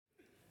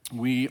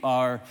We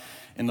are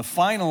in the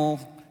final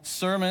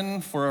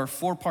sermon for our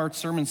 4-part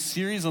sermon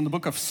series on the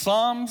book of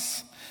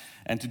Psalms,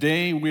 and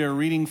today we are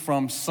reading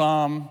from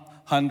Psalm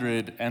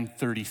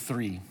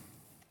 133.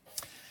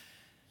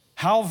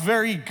 How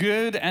very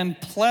good and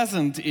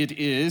pleasant it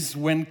is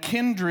when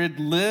kindred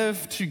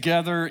live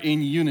together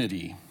in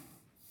unity.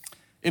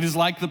 It is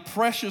like the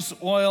precious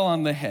oil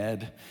on the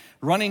head,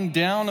 running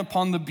down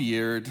upon the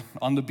beard,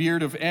 on the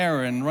beard of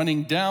Aaron,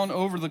 running down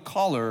over the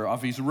collar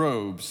of his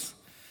robes.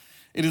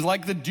 It is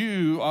like the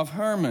dew of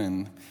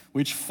Hermon,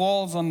 which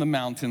falls on the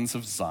mountains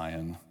of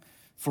Zion.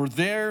 For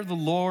there the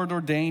Lord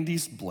ordained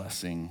his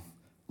blessing,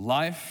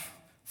 life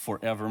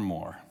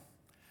forevermore.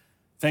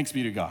 Thanks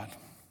be to God.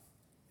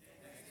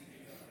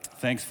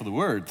 Thanks for the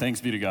word. Thanks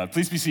be to God.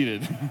 Please be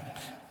seated.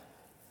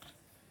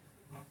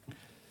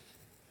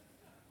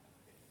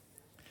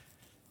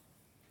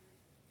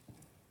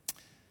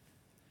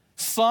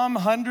 Psalm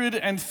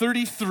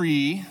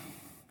 133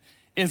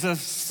 is a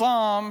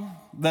psalm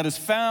that is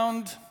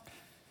found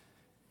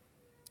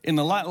in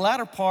the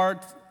latter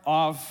part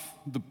of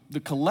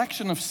the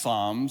collection of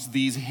psalms,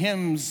 these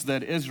hymns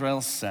that Israel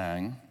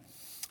sang,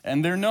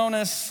 and they're known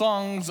as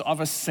songs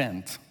of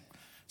ascent.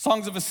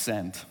 Songs of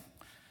ascent.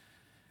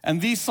 And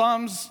these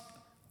psalms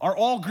are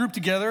all grouped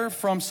together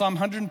from Psalm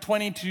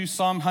 120 to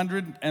Psalm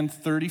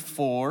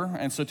 134,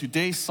 and so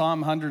today's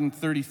Psalm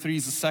 133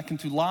 is the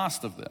second to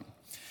last of them.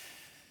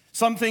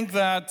 Some think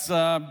that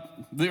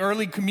the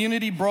early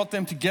community brought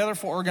them together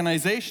for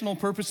organizational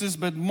purposes,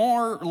 but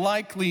more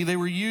likely they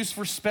were used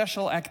for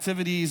special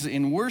activities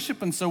in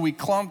worship, and so we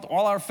clumped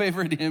all our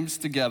favorite hymns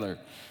together.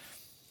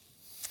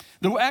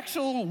 The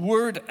actual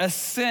word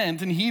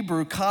ascent in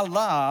Hebrew,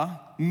 kala,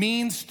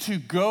 means to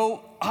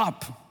go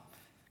up.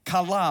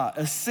 Kala,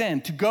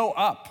 ascent, to go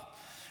up.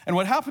 And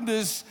what happened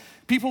is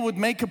people would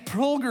make a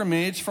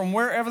pilgrimage from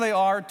wherever they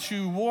are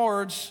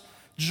towards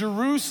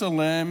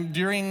Jerusalem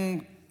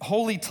during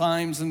holy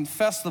times and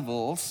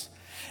festivals,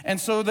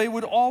 and so they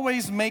would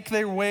always make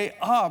their way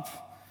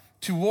up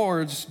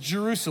towards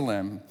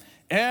Jerusalem.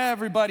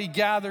 Everybody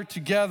gathered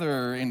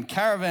together in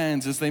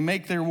caravans as they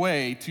make their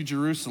way to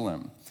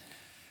Jerusalem.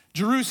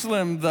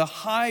 Jerusalem, the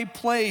high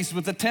place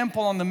with the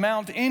temple on the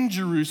mount in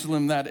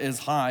Jerusalem that is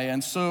high,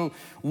 and so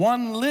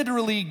one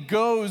literally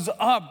goes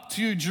up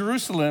to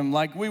Jerusalem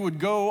like we would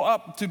go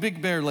up to Big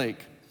Bear Lake.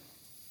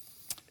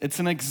 It's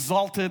an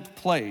exalted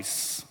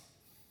place.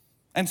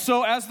 And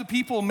so as the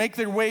people make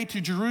their way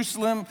to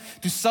Jerusalem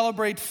to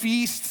celebrate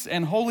feasts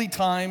and holy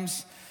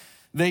times,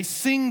 they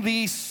sing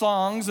these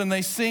songs, and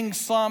they sing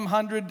Psalm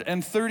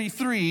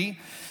 133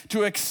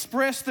 to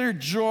express their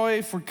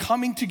joy for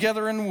coming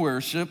together in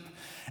worship.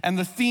 And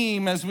the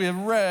theme, as we have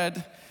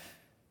read,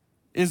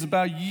 is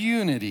about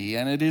unity,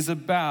 and it is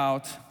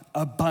about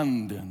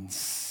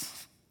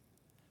abundance.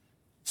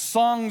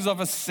 Songs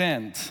of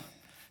ascent,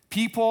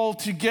 people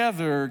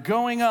together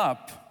going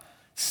up,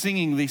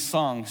 singing these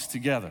songs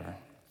together.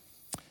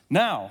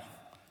 Now,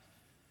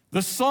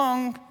 the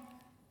song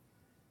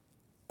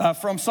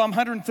from Psalm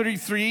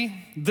 133,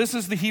 this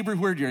is the Hebrew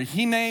word here.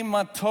 Hine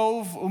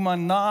matov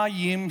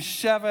umanayim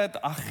shevet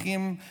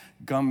achim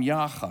gam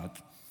yachad.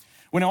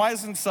 When I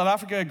was in South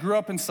Africa, I grew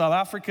up in South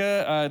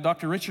Africa.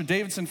 Dr. Richard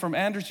Davidson from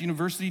Andrews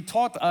University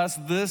taught us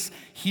this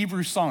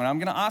Hebrew song. And I'm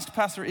going to ask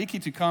Pastor Icky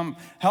to come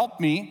help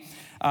me.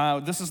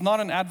 This is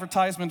not an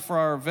advertisement for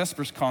our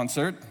Vespers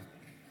concert,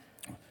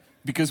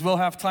 because we'll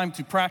have time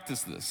to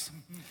practice this.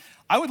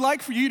 I would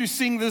like for you to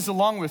sing this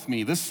along with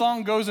me. This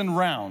song goes in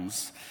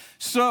rounds.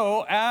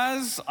 So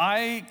as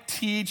I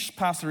teach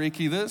Pastor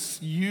Icky this,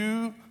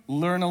 you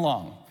learn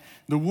along.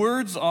 The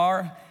words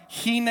are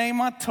Hine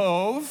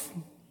matov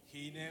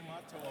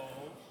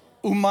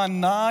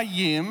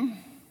umanayim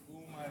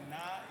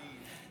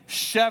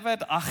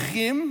shevet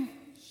achim.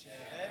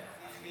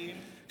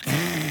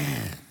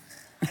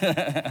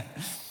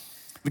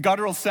 The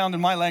guttural sound in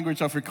my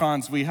language,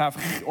 Afrikaans, we have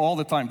all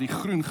the time, die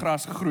groen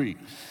gras groei.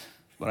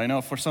 But I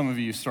know for some of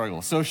you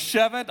struggle. So,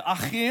 shevet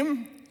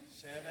achim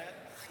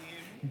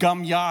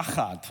gam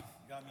yachad.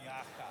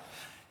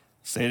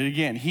 Say it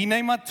again.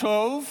 Hine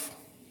matov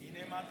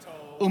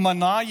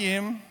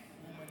umanayim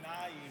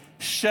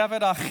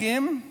shevet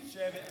achim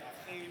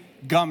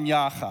gam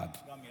yachad.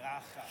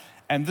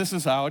 And this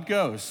is how it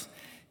goes.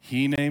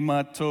 Hine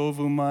matov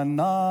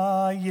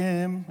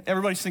umanayim.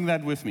 Everybody sing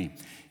that with me.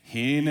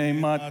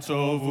 Hine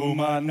matov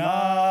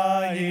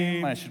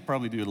umanayim. I should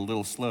probably do it a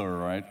little slower,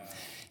 right?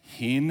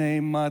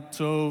 Hine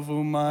matov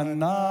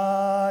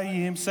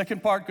umanayim.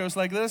 Second part goes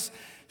like this.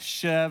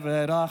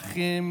 Shevet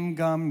achim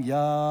gam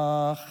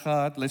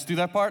yachad. Let's do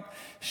that part.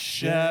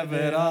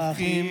 Shevet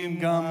achim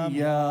gam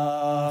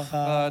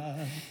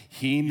yachad.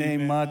 Hine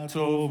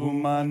matov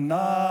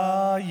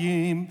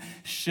umanayim.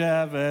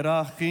 Shevet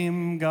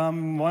achim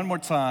gam. One more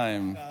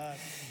time.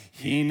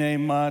 Hine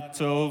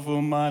matov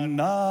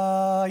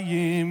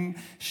umanayim,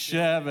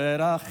 shevet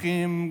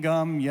achim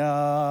gam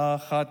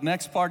yachad.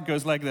 Next part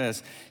goes like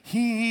this.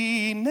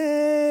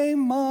 Hine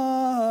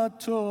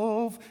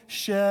matov,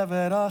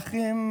 shevet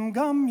achim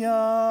gam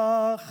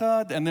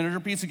yachad. And then it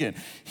repeats again.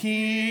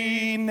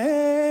 Hine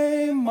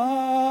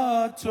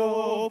matov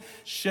tov,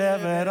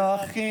 shevet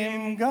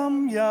achim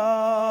gam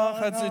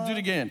yachad. Do it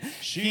again.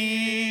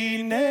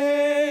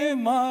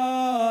 Hine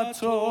ma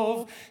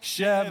tov,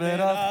 shevet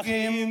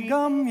achim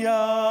gam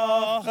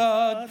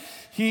yachad.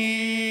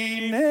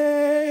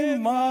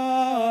 Hine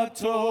ma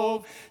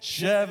tov,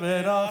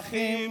 shevet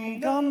achim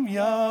gam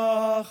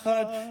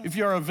yachad. If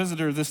you're a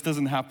visitor, this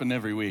doesn't happen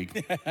every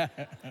week.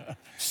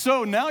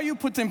 So now you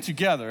put them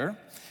together,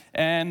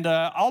 and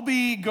I'll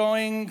be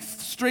going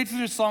straight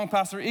through the song.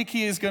 Pastor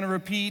Icky is going to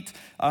repeat,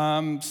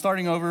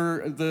 starting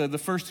over the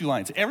first two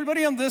lines.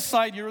 Everybody on this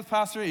side, you're with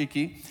Pastor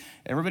Icky.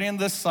 Everybody on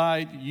this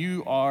side,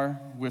 you are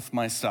with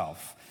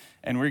myself.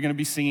 And we're going to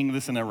be singing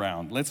this in a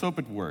round. Let's hope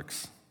it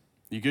works.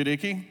 You good,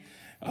 Icky?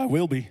 I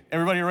will be.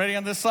 Everybody ready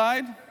on this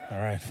side? All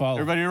right, follow.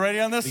 Everybody ready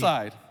on this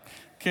side?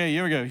 Okay,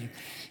 here we go.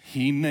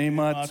 Hine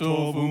ma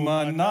tov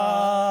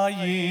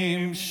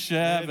u'manayim,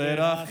 shevet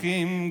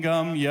achim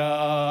gam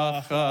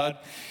yachad.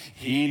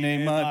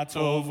 Hine ma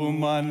tov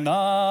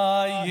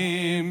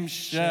u'manayim,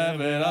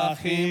 shevet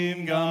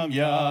achim gam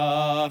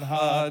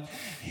yachad.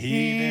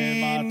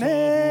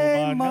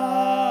 Hine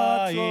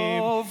ma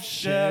tov,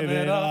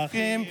 shevet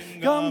achim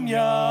gam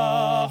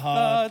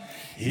yachad.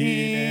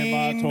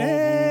 Hine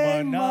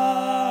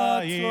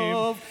ma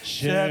tov,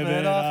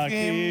 shevet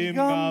achim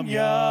gam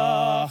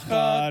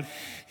yachad.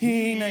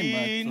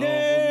 Hine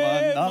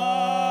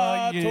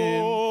ma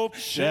tov,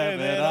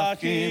 shevet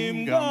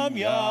achim gam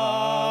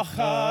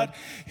yachad.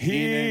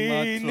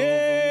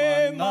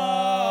 Hine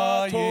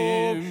ma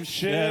tov,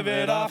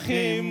 shevet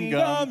achim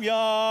gam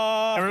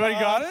yachad. Everybody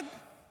got it?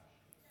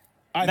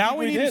 Now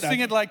we need to sing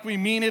it like we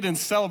mean it and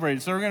celebrate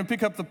it. So we're going to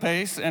pick up the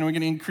pace and we're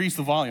going to increase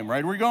the volume,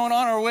 right? We're going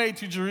on our way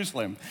to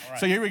Jerusalem. Right.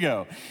 So here we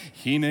go.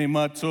 Hine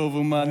ma tov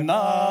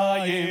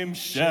u'manayim,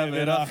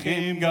 shevet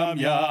achim gam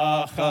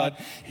yachad.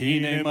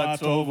 Hine ma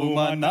tov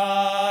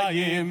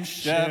u'manayim,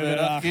 shevet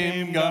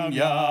achim gam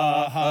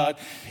yachad.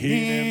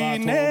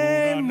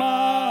 Hine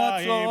ma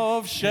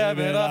tov,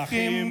 shevet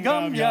achim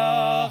gam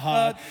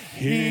yachad.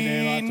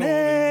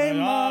 Hine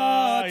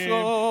ma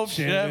tov,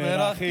 shevet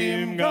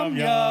achim gam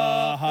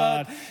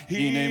yachad.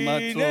 Hine ma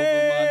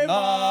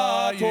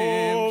tov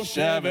u'manayim,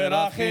 shevet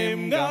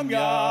achim gam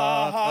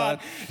yachad.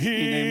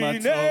 Hine ma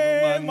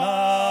tov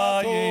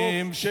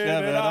u'manayim,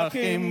 shevet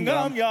achim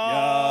gam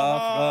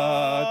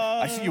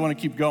yachad. I see you want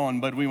to keep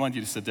going, but we want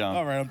you to sit down.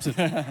 All right, I'm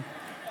sitting.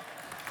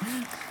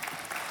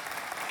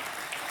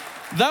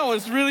 That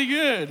was really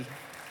good.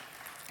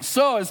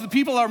 So as the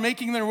people are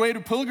making their way to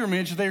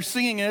pilgrimage, they're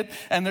singing it,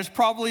 and there's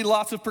probably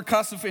lots of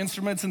percussive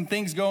instruments and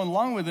things going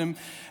along with them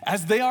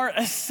as they are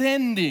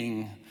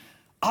ascending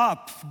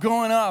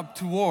going up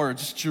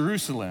towards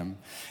Jerusalem.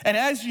 And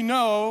as you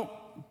know,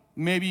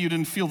 maybe you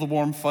didn't feel the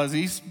warm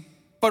fuzzies,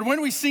 but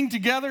when we sing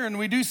together and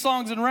we do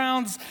songs and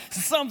rounds,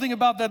 something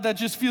about that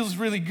just feels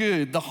really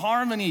good. The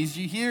harmonies,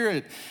 you hear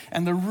it,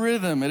 and the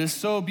rhythm, it is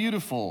so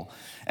beautiful.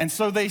 And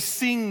so they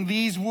sing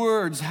these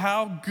words,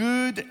 how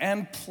good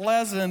and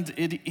pleasant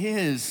it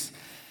is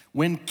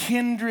when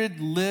kindred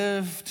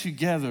live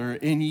together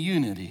in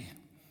unity.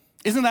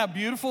 Isn't that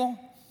beautiful?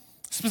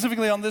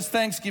 Specifically on this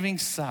Thanksgiving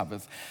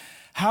Sabbath.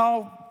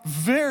 How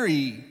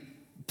very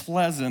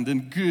pleasant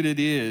and good it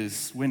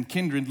is when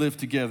kindred live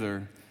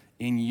together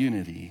in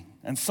unity.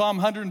 And Psalm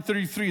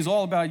 133 is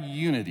all about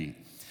unity.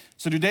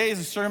 So today is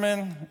a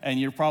sermon, and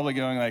you're probably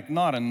going like,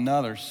 not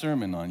another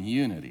sermon on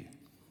unity.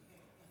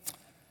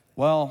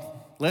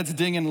 Well, let's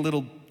dig in a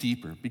little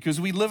deeper,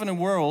 because we live in a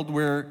world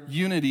where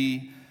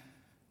unity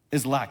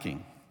is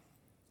lacking.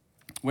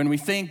 When we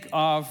think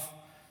of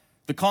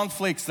the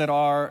conflicts that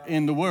are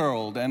in the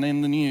world and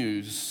in the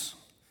news,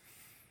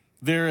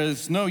 there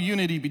is no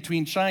unity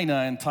between China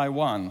and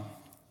Taiwan.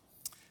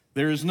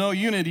 There is no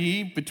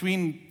unity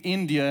between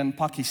India and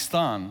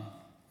Pakistan.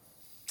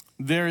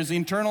 There is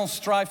internal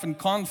strife and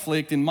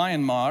conflict in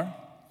Myanmar.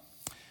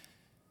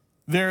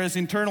 There is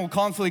internal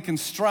conflict and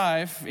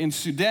strife in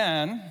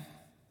Sudan.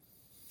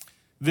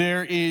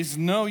 There is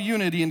no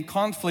unity and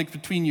conflict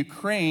between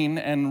Ukraine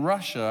and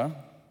Russia.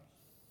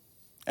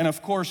 And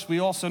of course, we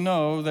also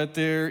know that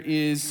there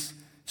is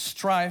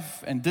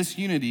strife and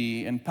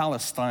disunity in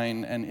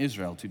Palestine and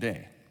Israel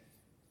today.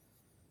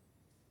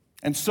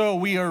 And so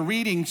we are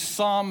reading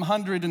Psalm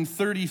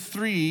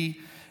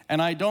 133,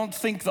 and I don't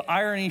think the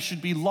irony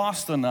should be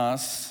lost on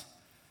us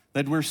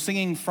that we're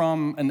singing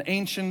from an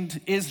ancient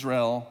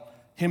Israel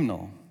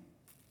hymnal.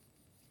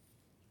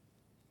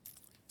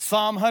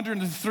 Psalm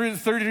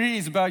 133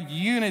 is about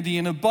unity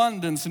and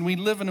abundance, and we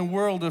live in a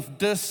world of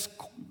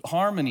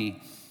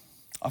disharmony,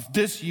 of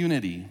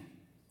disunity.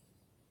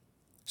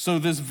 So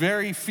this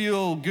very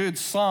feel-good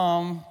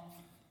psalm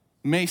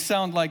may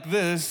sound like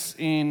this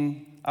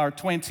in our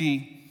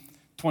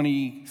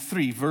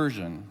 2023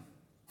 version.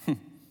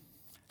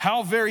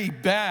 How very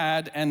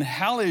bad and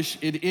hellish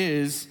it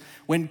is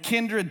when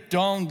kindred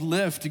don't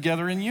live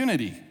together in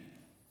unity.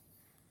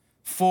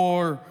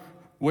 For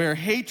their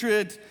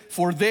hatred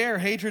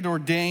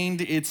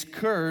ordained its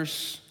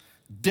curse,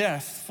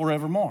 death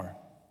forevermore.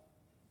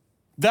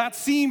 That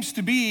seems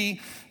to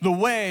be the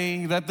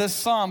way that this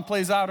psalm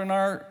plays out in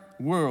our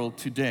world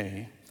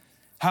today.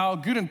 How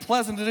good and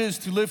pleasant it is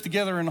to live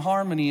together in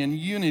harmony and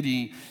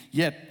unity,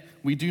 yet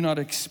we do not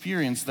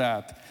experience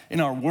that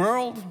in our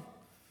world,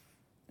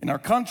 in our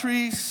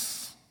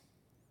countries,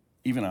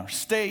 even our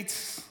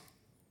states,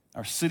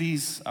 our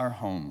cities, our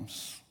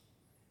homes.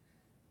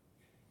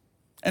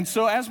 And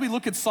so as we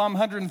look at Psalm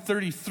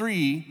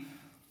 133,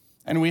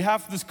 and we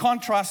have this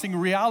contrasting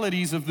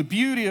realities of the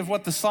beauty of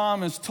what the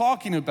psalm is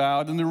talking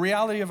about and the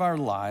reality of our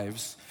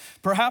lives,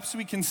 perhaps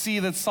we can see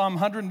that Psalm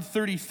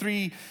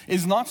 133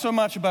 is not so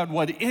much about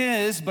what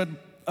is, but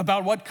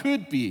about what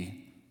could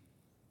be.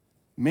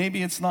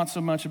 Maybe it's not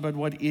so much about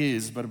what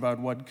is, but about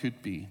what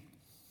could be.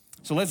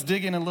 So let's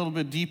dig in a little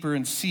bit deeper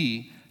and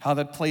see how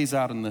that plays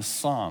out in this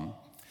psalm.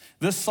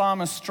 This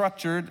psalm is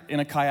structured in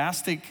a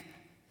chiastic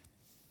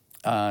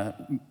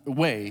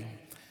way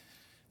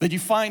that you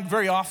find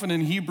very often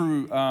in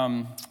Hebrew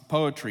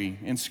poetry,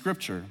 in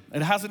Scripture.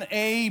 It has an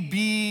A,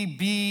 B,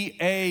 B,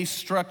 A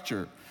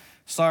structure.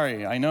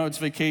 Sorry, I know it's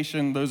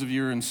vacation, those of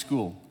you who are in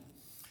school.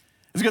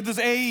 It's got this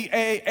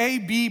A,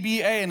 B,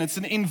 B, A, and it's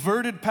an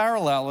inverted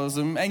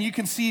parallelism, and you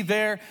can see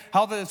there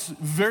how this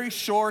very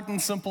short and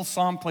simple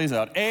psalm plays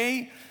out.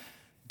 A,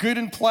 good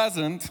and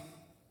pleasant.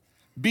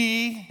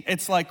 B,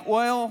 it's like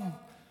oil.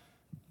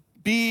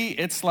 B,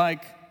 it's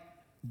like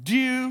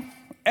dew.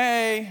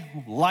 A,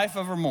 life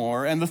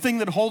evermore. And the thing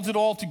that holds it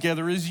all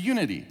together is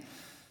unity.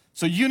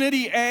 So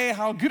unity, A,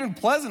 how good and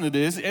pleasant it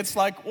is. It's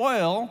like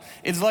oil.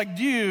 It's like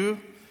dew.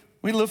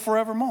 We live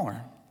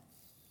forevermore.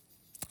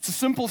 It's a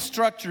simple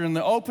structure, and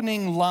the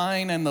opening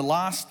line and the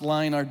last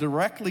line are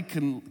directly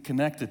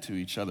connected to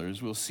each other,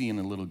 as we'll see in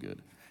a little bit.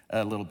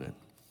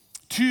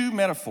 Two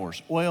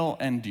metaphors, oil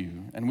and dew,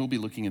 and we'll be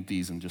looking at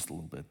these in just a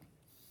little bit.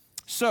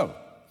 So,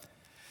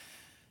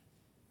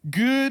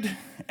 good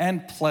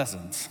and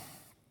pleasant.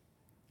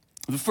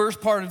 The first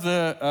part of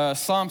the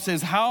psalm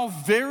says, how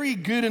very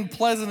good and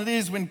pleasant it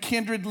is when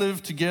kindred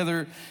live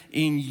together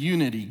in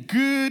unity.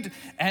 Good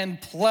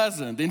and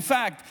pleasant. In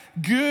fact,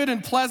 good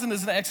and pleasant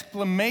is an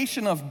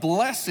exclamation of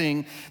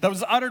blessing that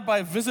was uttered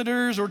by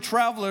visitors or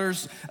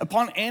travelers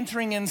upon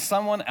entering in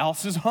someone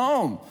else's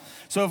home.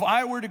 So if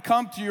I were to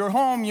come to your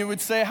home, you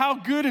would say, how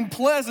good and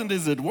pleasant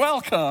is it?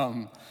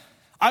 Welcome.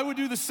 I would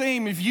do the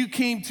same if you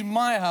came to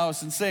my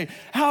house and say,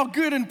 how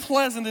good and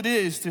pleasant it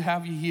is to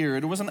have you here.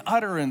 It was an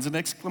utterance, an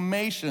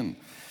exclamation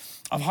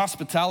of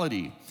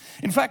hospitality.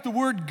 In fact, the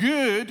word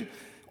good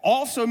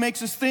also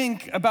makes us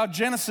think about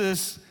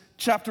Genesis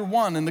chapter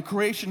 1 and the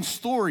creation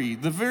story.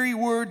 The very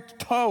word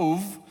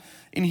tov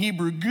in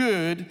Hebrew,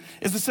 good,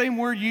 is the same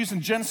word used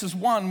in Genesis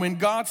 1 when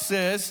God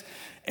says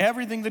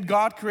everything that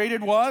God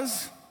created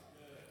was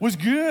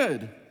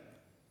good.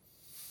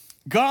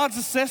 God's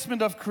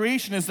assessment of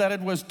creation is that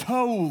it was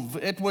tov,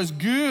 it was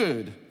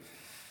good.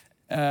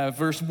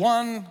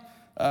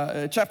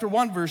 Chapter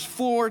 1, verse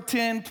 4,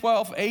 10,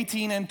 12,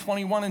 18, and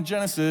 21 in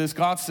Genesis,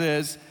 God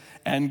says,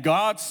 and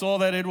God saw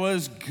that it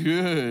was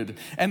good.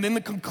 And then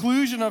the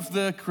conclusion of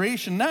the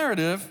creation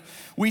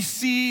narrative, we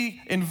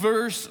see in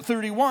verse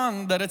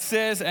 31 that it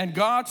says, and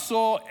God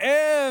saw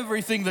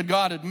everything that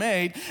God had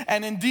made,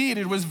 and indeed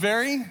it was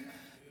very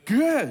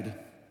good.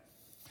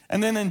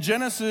 And then in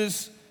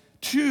Genesis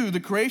 2, the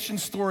creation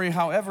story,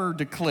 however,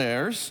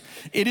 declares,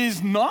 it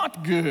is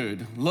not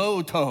good,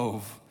 lo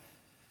tov,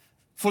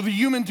 for the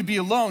human to be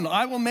alone.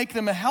 I will make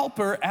them a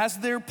helper as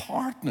their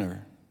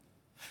partner.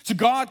 So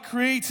God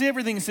creates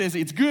everything and says,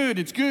 it's good,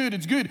 it's good,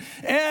 it's good.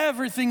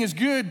 Everything is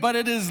good, but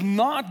it is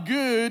not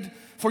good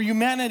for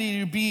humanity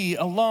to be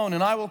alone,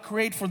 and I will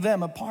create for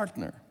them a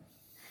partner.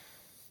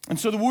 And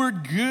so the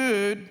word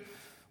good,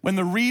 when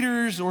the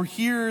readers or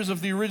hearers of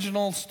the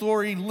original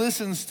story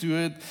listens to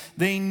it,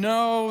 they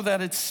know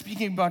that it's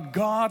speaking about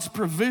God's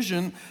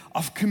provision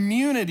of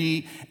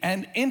community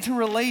and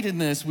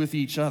interrelatedness with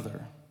each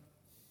other.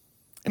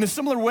 In a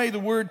similar way, the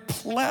word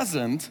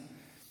pleasant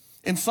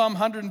in Psalm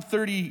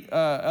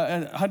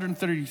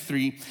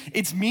 133,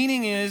 its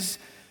meaning is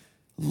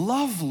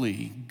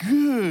lovely,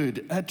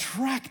 good,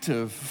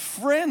 attractive,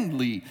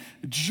 friendly,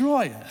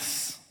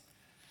 joyous.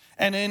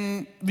 And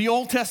in the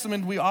Old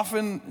Testament, we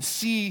often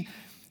see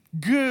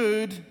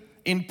good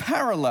in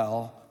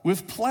parallel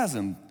with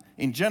pleasant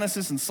in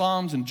Genesis and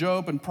Psalms and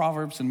Job and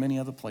Proverbs and many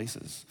other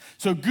places.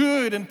 So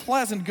good and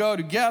pleasant go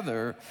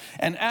together,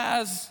 and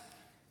as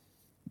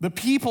the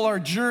people are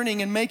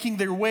journeying and making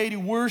their way to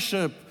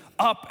worship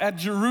up at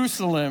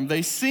Jerusalem,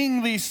 they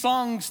sing these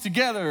songs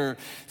together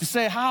to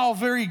say how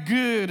very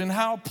good and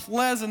how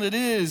pleasant it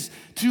is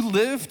to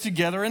live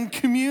together in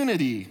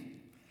community,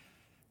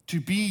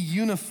 to be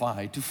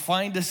unified, to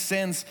find a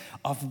sense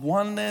of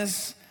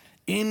oneness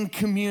in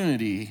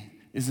community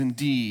is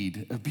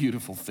indeed a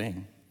beautiful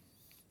thing.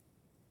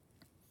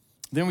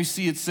 Then we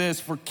see it says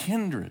for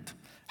kindred.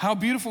 How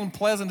beautiful and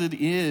pleasant it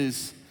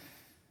is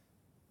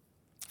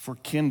for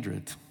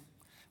kindred.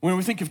 When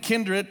we think of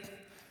kindred,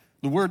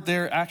 the word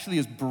there actually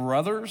is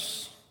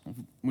brothers.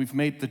 We've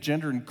made the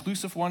gender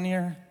inclusive one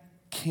here,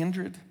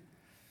 kindred.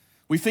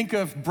 We think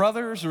of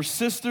brothers or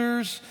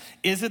sisters.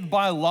 Is it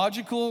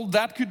biological?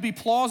 That could be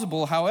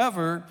plausible.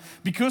 However,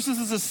 because this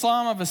is a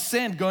psalm of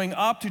ascent going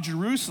up to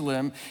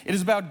Jerusalem, it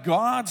is about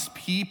God's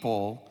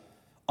people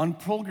on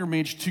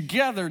pilgrimage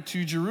together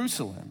to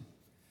Jerusalem.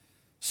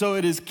 So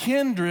it is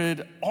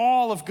kindred,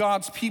 all of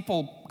God's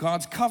people,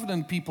 God's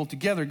covenant people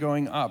together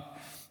going up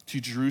to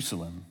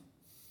Jerusalem.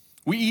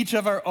 We each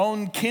have our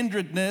own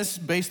kindredness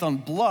based on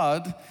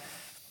blood,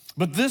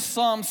 but this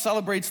psalm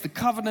celebrates the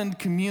covenant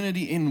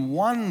community in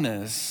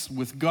oneness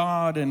with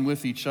God and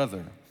with each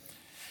other.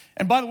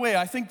 And by the way,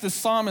 I think this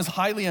psalm is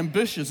highly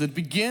ambitious. It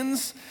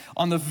begins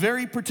on the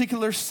very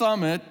particular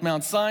summit,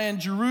 Mount Zion,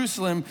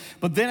 Jerusalem,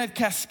 but then it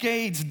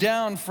cascades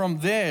down from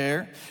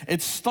there.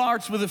 It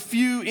starts with a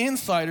few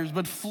insiders,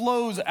 but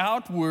flows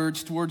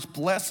outwards towards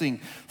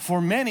blessing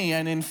for many,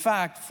 and in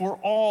fact, for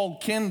all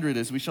kindred,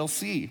 as we shall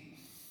see.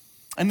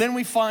 And then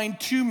we find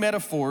two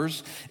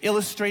metaphors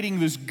illustrating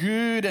this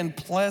good and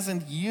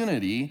pleasant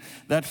unity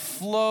that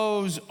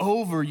flows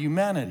over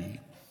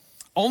humanity.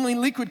 Only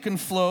liquid can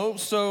flow,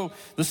 so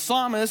the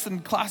psalmist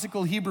in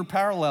classical Hebrew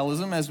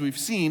parallelism, as we've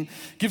seen,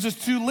 gives us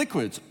two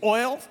liquids,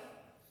 oil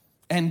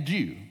and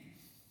dew.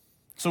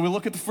 So we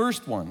look at the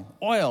first one,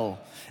 oil.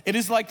 It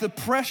is like the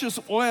precious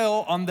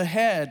oil on the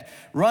head,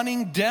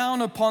 running down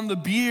upon the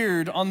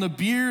beard, on the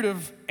beard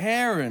of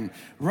Aaron,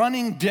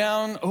 running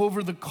down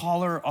over the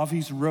collar of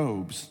his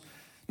robes.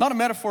 Not a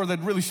metaphor that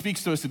really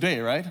speaks to us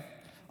today, right?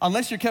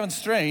 Unless you're Kevin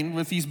Strain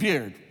with his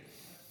beard.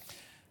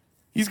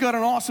 He's got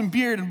an awesome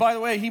beard, and by the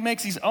way, he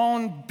makes his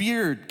own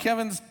beard,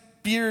 Kevin's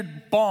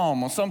beard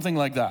balm or something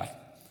like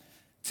that,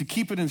 to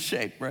keep it in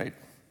shape, right?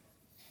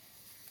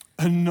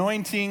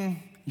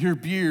 Anointing your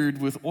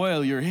beard with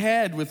oil, your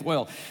head with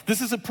oil.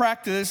 This is a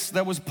practice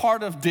that was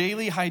part of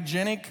daily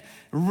hygienic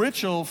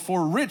ritual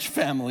for rich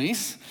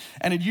families,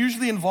 and it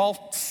usually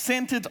involved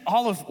scented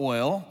olive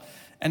oil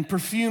and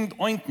perfumed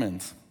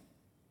ointment.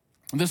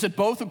 This had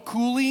both a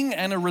cooling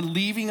and a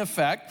relieving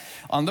effect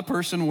on the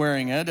person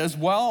wearing it, as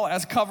well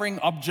as covering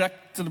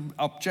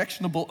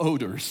objectionable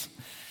odors.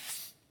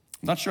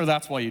 I'm not sure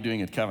that's why you're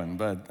doing it, Kevin,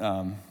 but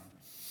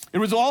it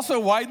was also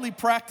widely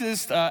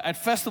practiced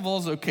at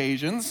festivals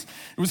occasions.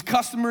 It was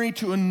customary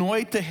to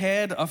anoint the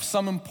head of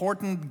some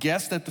important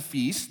guest at the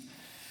feast.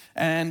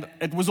 And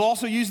it was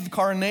also used at the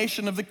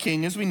coronation of the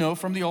king, as we know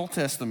from the Old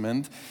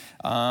Testament,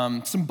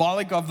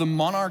 symbolic of the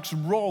monarch's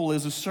role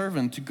as a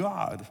servant to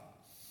God.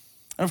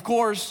 And of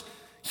course,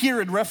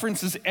 here it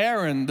references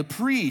Aaron, the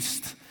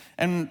priest,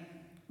 and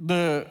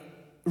the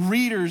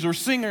readers or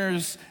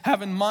singers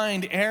have in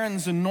mind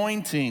Aaron's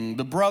anointing,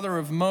 the brother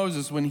of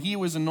Moses, when he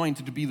was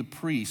anointed to be the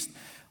priest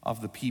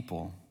of the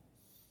people.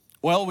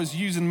 Oil was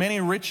used in many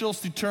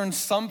rituals to turn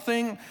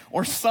something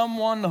or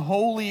someone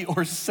holy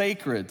or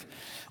sacred.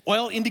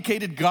 Oil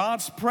indicated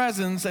God's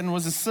presence and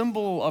was a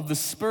symbol of the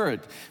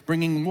Spirit,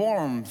 bringing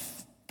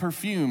warmth,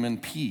 perfume,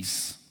 and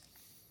peace.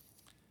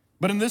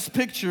 But in this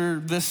picture,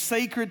 the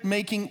sacred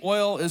making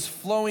oil is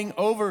flowing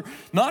over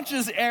not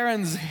just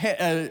Aaron's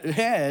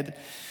head,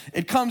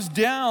 it comes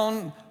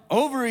down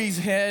over his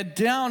head,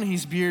 down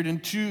his beard,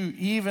 and to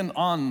even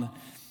on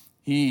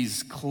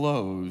his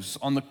clothes,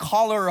 on the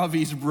collar of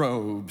his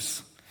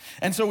robes.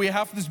 And so we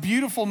have this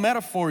beautiful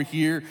metaphor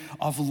here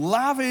of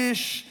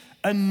lavish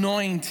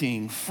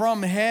anointing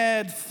from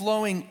head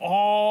flowing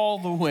all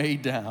the way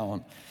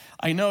down.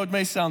 I know it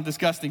may sound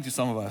disgusting to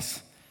some of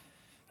us,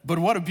 but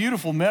what a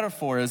beautiful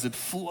metaphor as it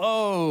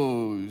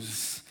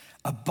flows.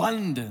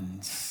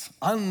 Abundance,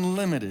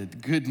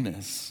 unlimited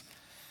goodness.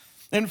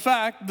 In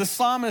fact, the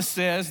psalmist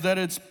says that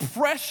it's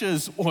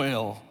precious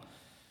oil.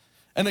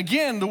 And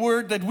again, the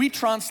word that we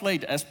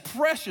translate as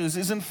precious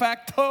is in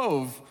fact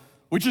tov,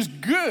 which is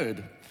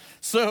good.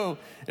 So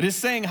it is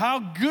saying how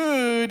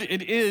good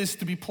it is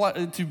to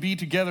be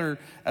together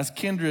as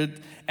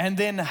kindred, and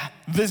then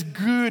this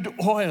good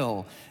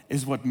oil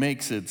is what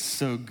makes it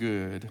so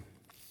good.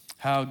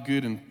 How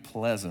good and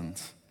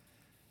pleasant.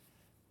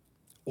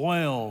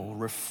 Oil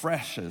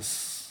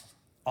refreshes,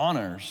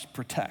 honors,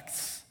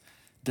 protects,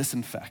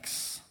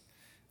 disinfects.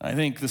 I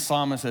think the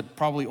psalmist had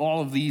probably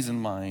all of these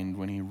in mind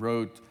when he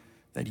wrote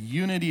that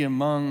unity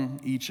among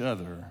each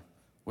other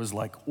was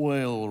like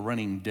oil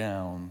running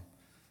down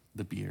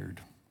the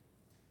beard.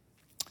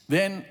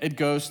 Then it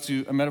goes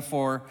to a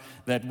metaphor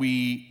that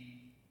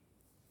we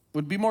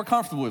would be more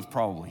comfortable with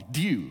probably,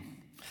 dew.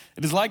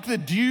 It is like the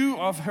dew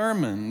of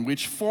Hermon,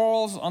 which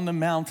falls on the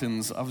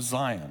mountains of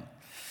Zion.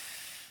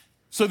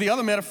 So the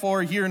other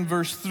metaphor here in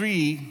verse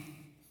 3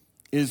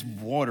 is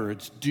water.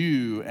 It's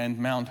dew and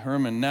Mount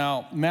Hermon.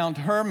 Now, Mount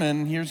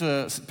Hermon, here's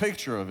a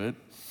picture of it.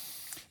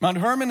 Mount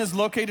Hermon is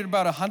located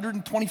about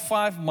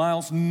 125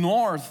 miles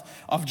north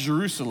of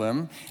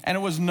Jerusalem, and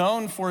it was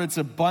known for its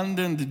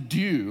abundant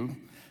dew.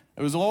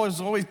 It was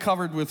always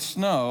covered with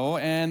snow,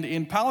 and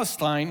in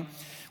Palestine,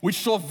 which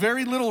saw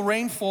very little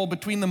rainfall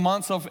between the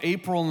months of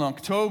April and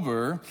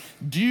October,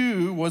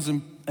 dew was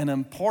an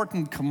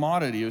important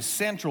commodity. It was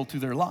central to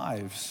their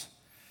lives.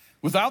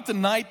 Without the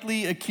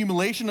nightly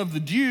accumulation of the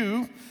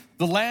dew,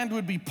 The land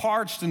would be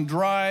parched and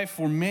dry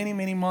for many,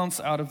 many months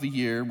out of the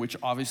year, which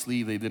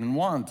obviously they didn't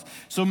want.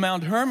 So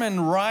Mount Hermon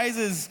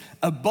rises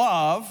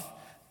above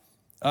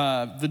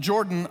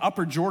the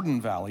upper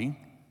Jordan Valley,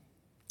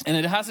 and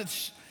it has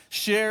its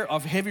share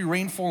of heavy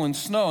rainfall and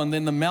snow, and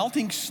then the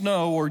melting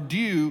snow or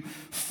dew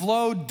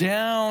flow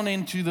down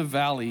into the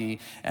valley,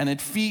 and it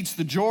feeds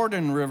the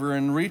Jordan River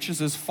and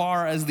reaches as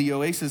far as the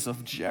oasis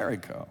of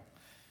Jericho.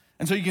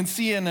 And so you can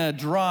see in a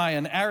dry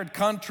and arid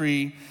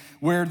country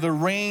where the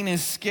rain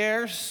is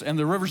scarce and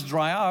the rivers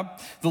dry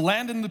up, the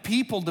land and the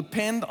people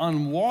depend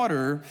on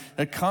water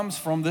that comes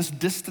from this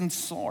distant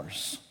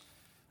source.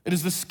 It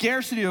is the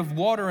scarcity of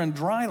water and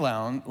dry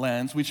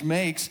lands which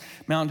makes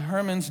Mount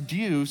Hermon's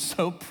dew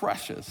so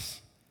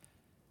precious.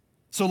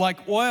 So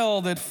like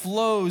oil that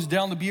flows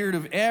down the beard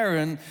of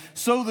Aaron,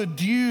 so the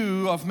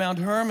dew of Mount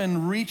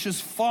Hermon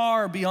reaches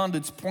far beyond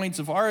its points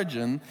of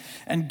origin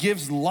and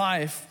gives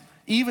life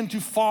even to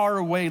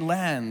faraway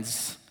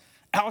lands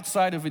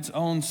outside of its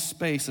own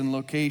space and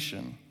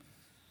location.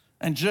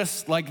 And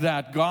just like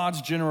that,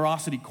 God's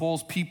generosity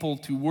calls people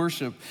to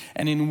worship.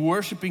 And in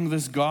worshiping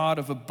this God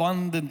of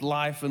abundant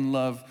life and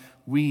love,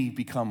 we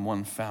become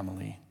one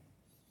family.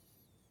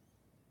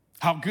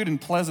 How good and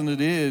pleasant it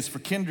is for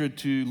kindred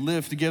to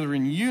live together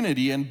in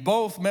unity. And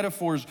both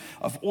metaphors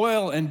of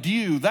oil and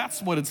dew,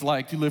 that's what it's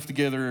like to live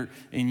together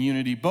in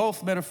unity.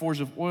 Both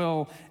metaphors of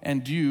oil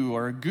and dew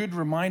are a good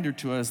reminder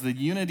to us that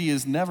unity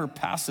is never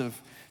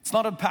passive. It's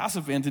not a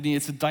passive entity,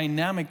 it's a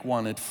dynamic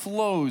one. It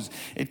flows,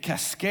 it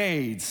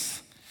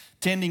cascades,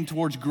 tending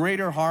towards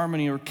greater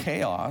harmony or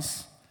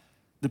chaos,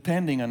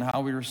 depending on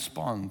how we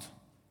respond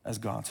as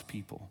God's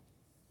people.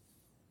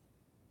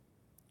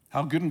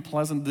 How good and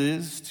pleasant it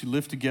is to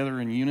live together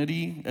in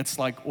unity. It's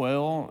like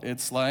oil,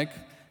 it's like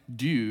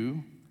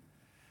dew.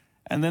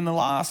 And then the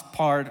last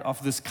part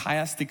of this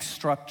chiastic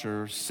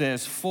structure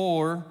says,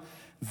 for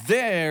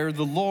there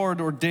the Lord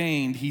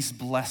ordained his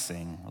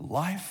blessing,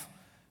 life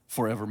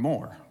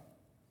forevermore.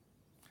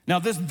 Now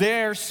this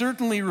there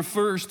certainly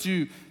refers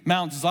to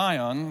Mount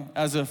Zion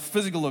as a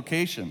physical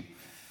location.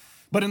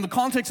 But in the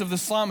context of the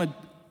psalm, it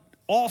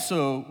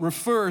also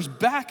refers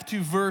back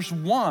to verse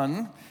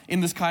 1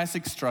 in this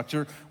chiastic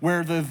structure,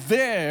 where the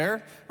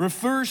there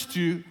refers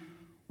to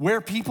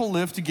where people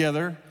live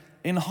together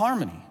in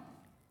harmony.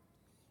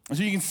 And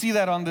so you can see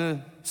that on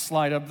the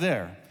slide up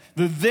there.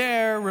 The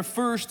there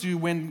refers to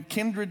when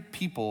kindred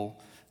people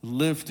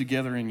live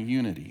together in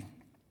unity.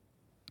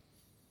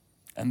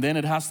 And then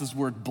it has this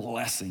word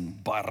blessing,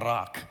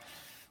 barak,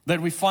 that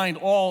we find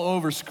all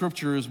over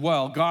Scripture as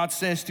well. God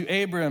says to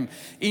Abram,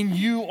 in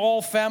you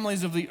all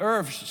families of the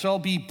earth shall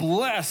be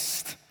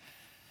blessed.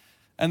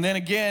 And then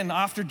again,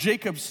 after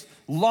Jacob's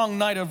long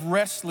night of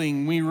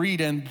wrestling, we read,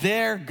 and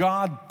there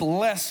God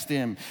blessed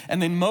him.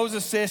 And then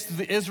Moses says to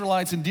the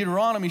Israelites in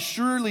Deuteronomy,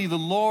 surely the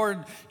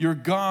Lord your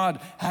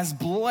God has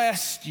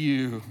blessed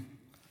you.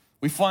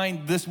 We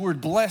find this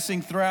word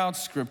blessing throughout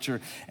Scripture,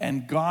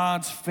 and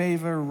God's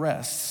favor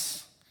rests,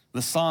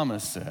 the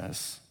psalmist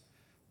says,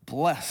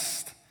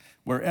 blessed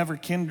wherever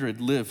kindred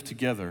live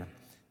together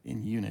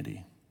in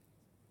unity.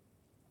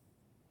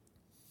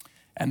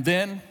 And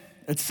then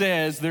it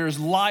says there's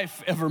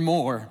life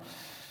evermore.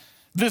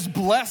 This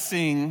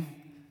blessing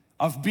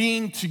of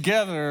being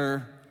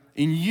together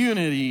in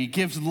unity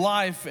gives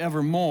life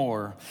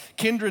evermore.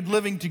 Kindred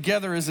living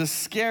together is a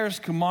scarce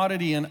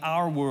commodity in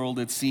our world,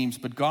 it seems,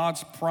 but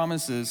God's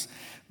promises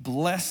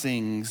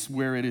blessings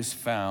where it is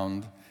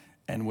found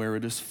and where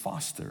it is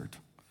fostered.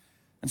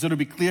 And so to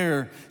be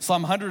clear,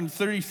 Psalm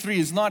 133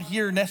 is not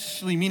here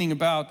necessarily meaning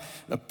about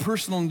a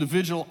personal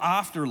individual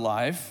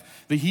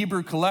afterlife. The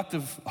Hebrew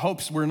collective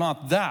hopes were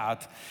not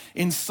that.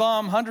 In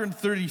Psalm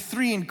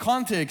 133 in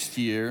context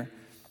here,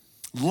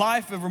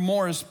 life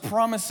evermore is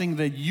promising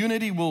that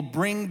unity will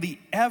bring the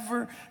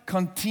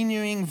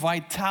ever-continuing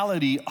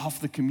vitality of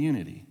the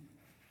community.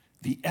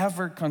 The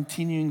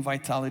ever-continuing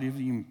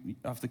vitality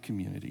of the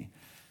community.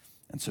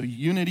 And so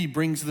unity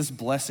brings this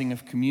blessing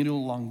of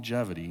communal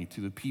longevity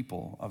to the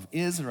people of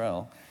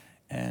Israel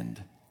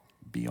and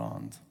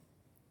beyond.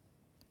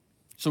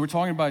 So we're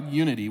talking about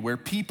unity, where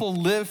people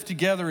live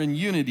together in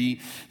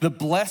unity. The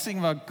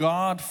blessing of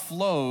God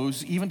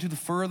flows even to the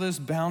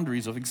furthest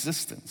boundaries of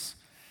existence.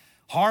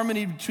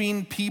 Harmony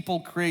between people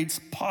creates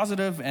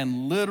positive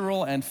and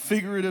literal and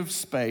figurative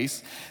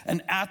space,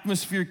 an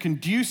atmosphere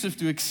conducive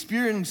to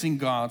experiencing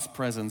God's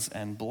presence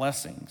and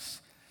blessings.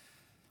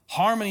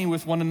 Harmony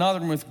with one another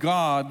and with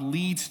God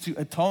leads to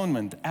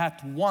atonement,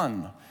 at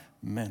one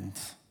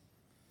meant.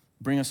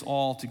 Bring us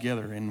all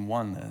together in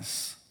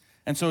oneness.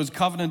 And so as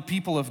covenant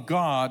people of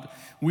God,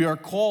 we are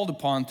called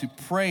upon to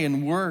pray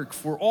and work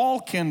for all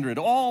kindred,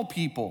 all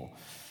people,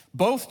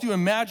 both to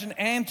imagine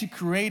and to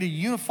create a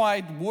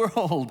unified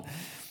world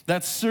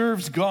that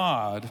serves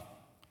God.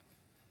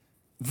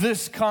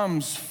 This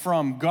comes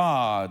from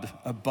God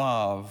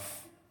above.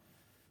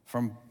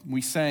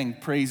 We sang,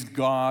 praise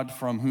God,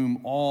 from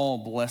whom all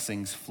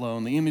blessings flow.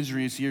 And the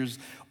imagery is here,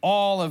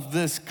 all of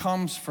this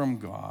comes from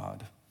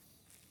God.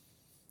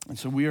 And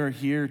so we are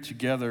here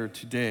together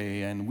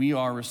today, and we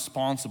are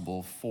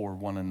responsible for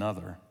one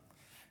another.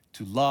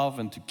 to love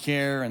and to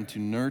care and to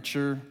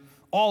nurture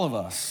all of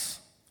us,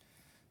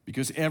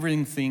 because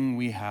everything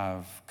we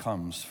have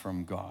comes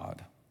from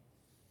God.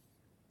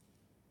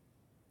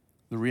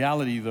 The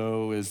reality,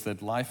 though, is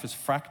that life is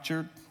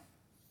fractured,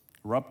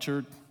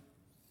 ruptured,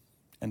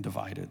 and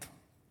divided.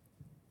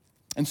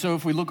 And so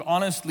if we look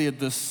honestly at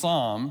this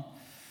psalm,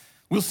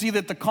 we'll see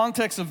that the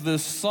context of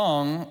this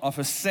song of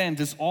ascent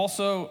is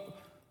also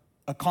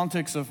a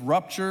context of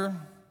rupture,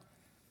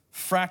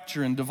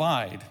 fracture, and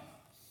divide.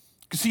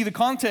 You see, the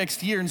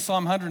context here in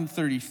Psalm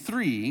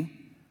 133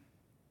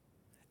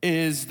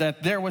 is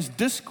that there was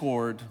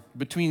discord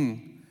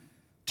between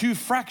two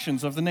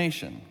fractions of the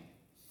nation.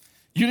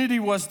 Unity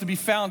was to be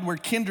found where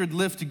kindred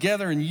lived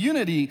together in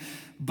unity,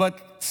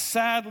 but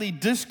sadly,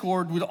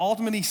 discord would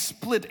ultimately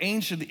split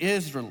ancient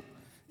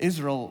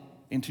Israel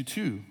into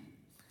two.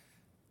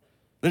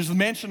 There's the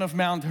mention of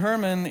Mount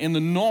Hermon in the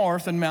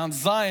north and Mount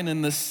Zion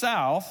in the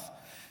south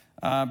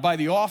by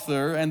the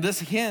author, and this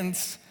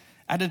hints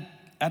at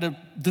a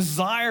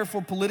desire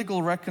for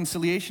political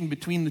reconciliation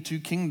between the two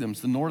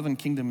kingdoms, the northern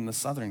kingdom and the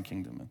southern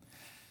kingdom.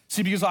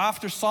 See, because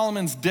after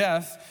Solomon's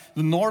death,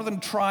 the northern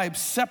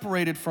tribes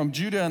separated from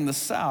Judah and the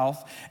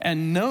south,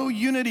 and no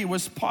unity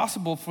was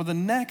possible for the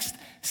next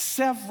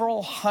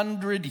several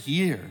hundred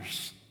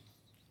years.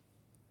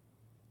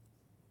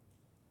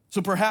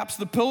 So perhaps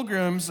the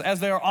pilgrims,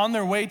 as they are on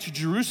their way to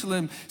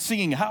Jerusalem,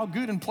 singing how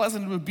good and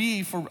pleasant it would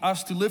be for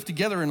us to live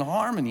together in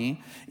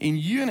harmony, in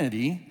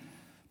unity,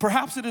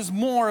 perhaps it is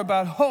more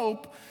about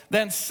hope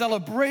than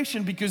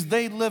celebration, because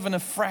they live in a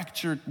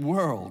fractured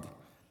world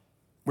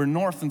where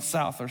north and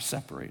south are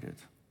separated.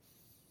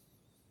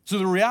 So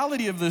the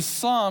reality of this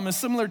psalm is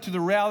similar to the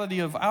reality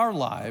of our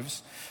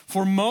lives.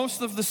 For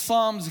most of the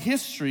psalm's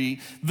history,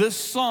 this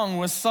song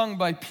was sung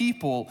by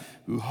people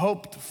who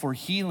hoped for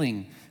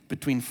healing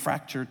between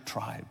fractured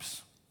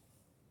tribes.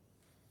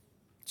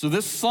 So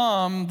this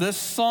song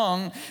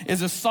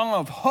is a song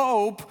of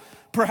hope,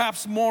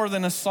 perhaps more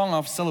than a song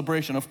of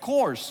celebration. Of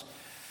course,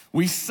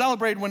 we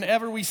celebrate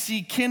whenever we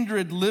see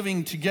kindred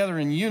living together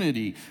in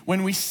unity.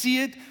 When we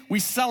see it, we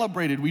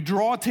celebrate it. We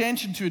draw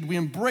attention to it. We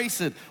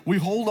embrace it. We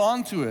hold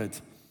on to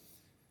it.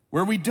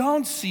 Where we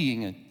don't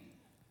see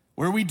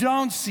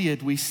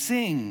it, we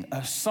sing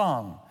a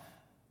song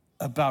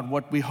about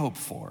what we hope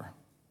for.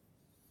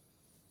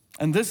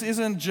 And this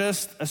isn't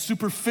just a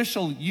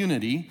superficial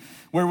unity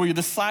where we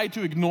decide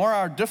to ignore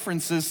our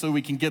differences so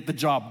we can get the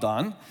job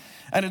done.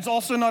 And it's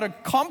also not a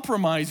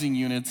compromising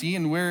unity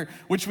in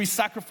which we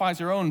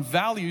sacrifice our own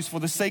values for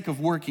the sake of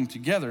working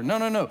together.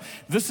 No.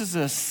 This is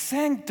a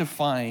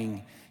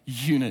sanctifying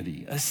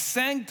unity.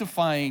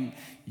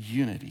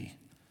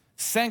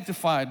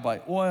 Sanctified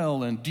by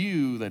oil and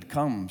dew that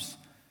comes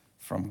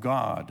from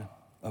God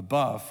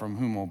above, from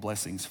whom all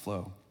blessings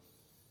flow.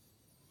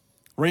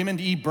 Raymond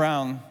E.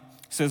 Brown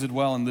says it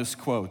well in this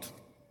quote: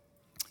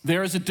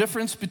 "There is a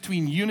difference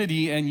between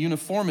unity and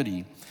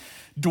uniformity.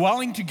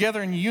 Dwelling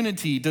together in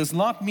unity does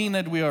not mean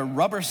that we are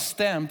rubber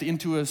stamped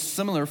into a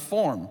similar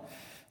form.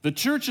 The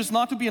church is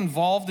not to be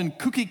involved in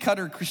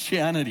cookie-cutter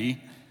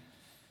Christianity.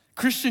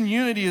 Christian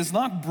unity is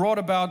not brought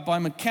about by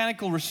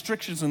mechanical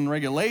restrictions and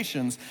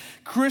regulations.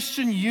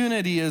 Christian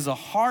unity is a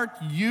heart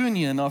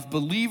union of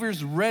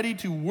believers ready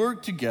to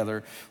work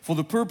together for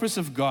the purpose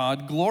of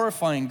God,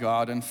 glorifying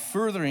God and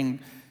furthering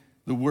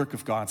the work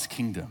of God's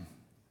kingdom."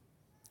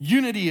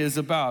 Unity is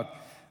about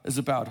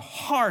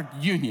heart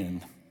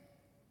union,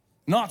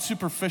 not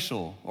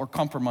superficial or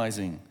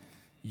compromising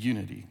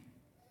unity.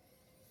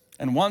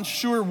 And one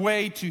sure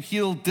way to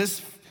heal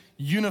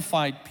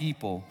disunified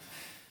people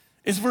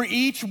is for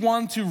each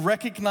one to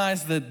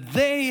recognize that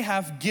they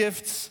have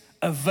gifts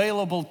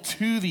available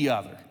to the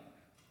other.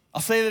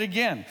 I'll say that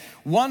again.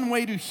 One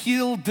way to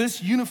heal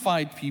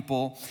disunified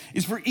people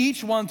is for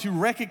each one to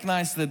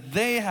recognize that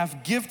they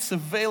have gifts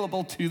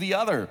available to the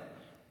other.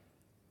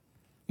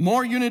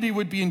 More unity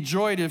would be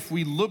enjoyed if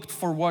we looked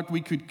for what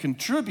we could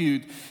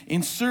contribute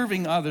in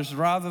serving others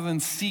rather than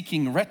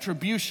seeking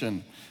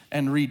retribution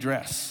and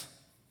redress.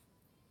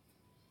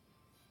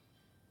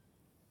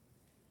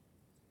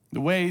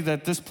 The way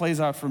that this plays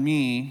out for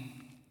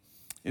me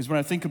is when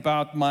I think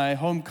about my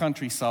home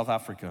country, South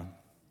Africa.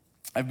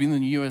 I've been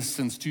in the U.S.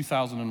 since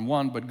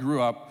 2001, but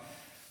grew up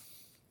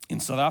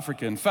in South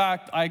Africa. In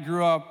fact, I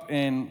grew up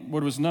in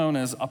what was known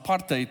as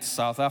apartheid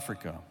South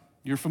Africa.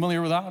 You're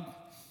familiar with that?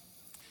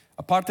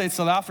 Apartheid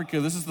South Africa,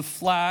 this is the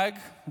flag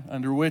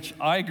under which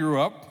I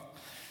grew up.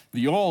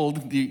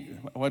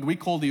 What we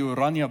call the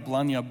Oranje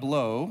Blanje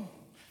Blauw,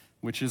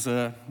 which is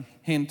a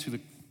hint to the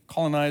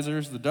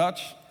colonizers, the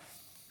Dutch.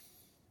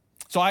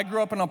 So I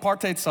grew up in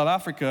apartheid South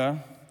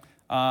Africa,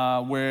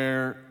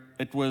 where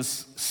it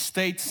was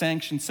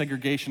state-sanctioned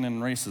segregation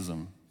and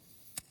racism.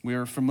 We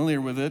are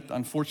familiar with it,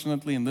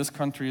 unfortunately, in this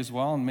country as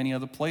well, and many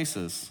other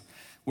places,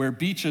 where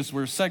beaches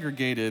were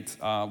segregated,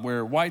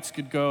 where whites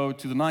could go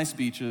to the nice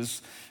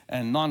beaches,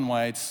 and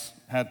non-whites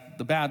had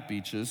the bad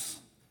beaches.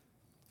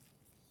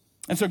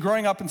 And so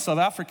growing up in South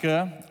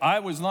Africa, I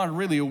was not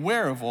really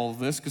aware of all of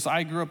this, because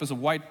I grew up as a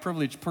white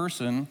privileged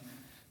person,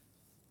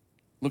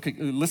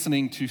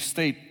 listening to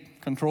state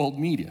state-controlled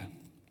media.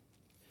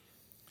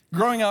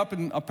 Growing up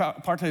in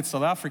apartheid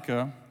South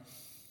Africa,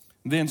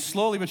 then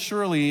slowly but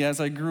surely, as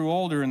I grew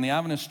older and the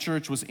Adventist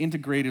Church was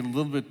integrated a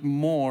little bit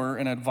more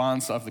in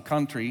advance of the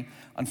country,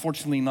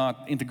 unfortunately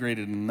not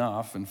integrated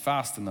enough and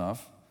fast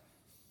enough,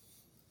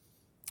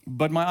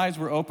 but my eyes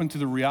were open to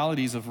the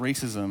realities of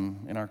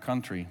racism in our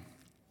country.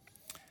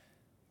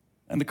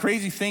 And the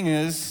crazy thing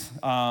is,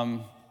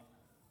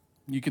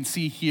 you can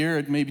see here,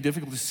 it may be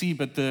difficult to see,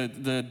 but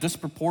the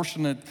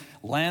disproportionate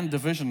land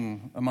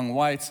division among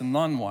whites and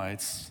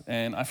non-whites,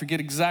 and I forget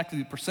exactly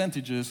the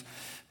percentages,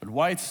 but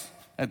whites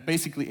at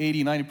basically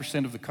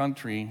 80-90% of the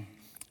country,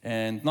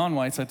 and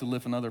non-whites had to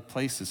live in other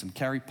places and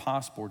carry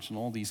passports and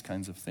all these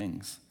kinds of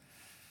things.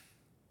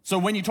 So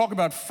when you talk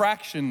about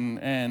fraction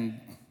and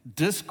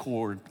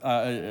discord,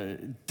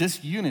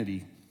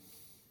 disunity,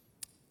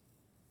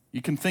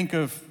 you can think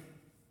of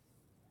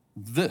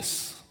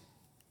this.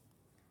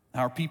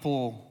 Our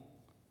people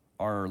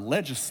are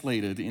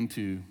legislated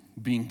into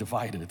being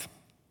divided.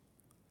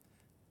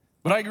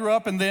 But I grew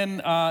up, and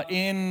then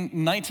in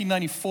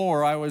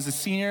 1994, I was a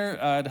senior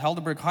at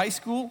Helderberg High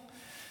School,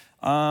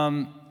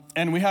 and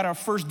we had our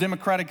first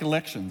democratic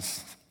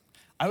elections.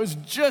 I was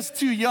just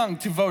too young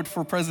to vote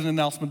for President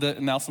Nelson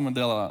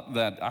Mandela.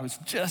 That I was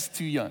just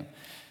too young,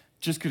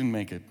 just couldn't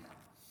make it.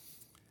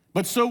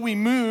 But so we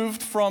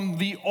moved from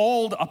the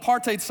old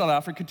apartheid South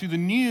Africa to the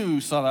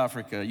new South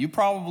Africa. You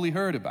probably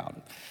heard about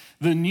it,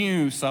 the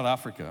new South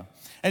Africa.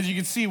 As you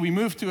can see, we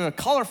moved to a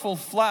colorful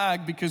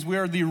flag because we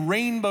are the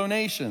rainbow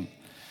nation,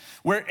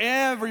 where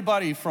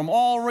everybody from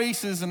all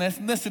races and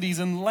ethnicities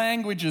and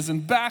languages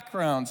and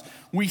backgrounds,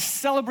 we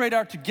celebrate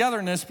our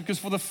togetherness because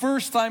for the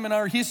first time in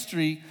our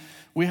history,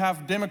 we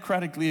have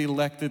democratically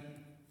elected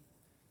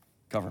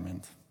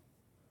government.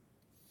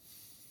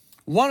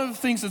 One of the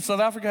things that South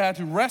Africa had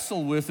to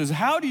wrestle with is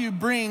how do you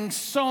bring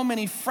so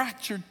many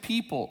fractured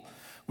people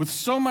with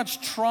so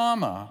much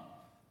trauma,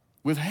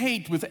 with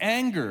hate, with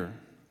anger,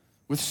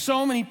 with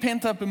so many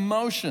pent-up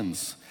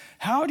emotions?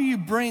 How do you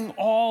bring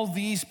all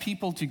these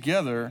people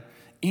together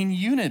in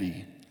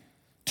unity,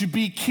 to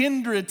be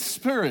kindred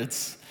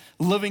spirits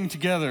living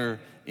together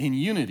in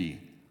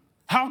unity?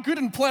 How good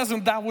and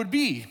pleasant that would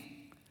be.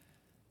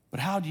 But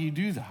how do you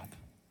do that?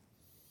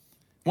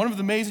 One of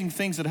the amazing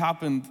things that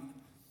happened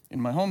in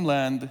my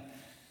homeland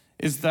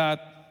is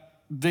that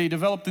they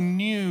developed a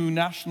new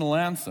national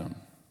anthem.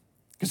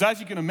 Because as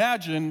you can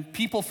imagine,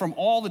 people from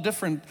all the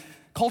different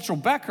cultural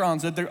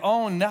backgrounds had their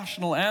own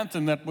national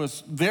anthem that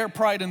was their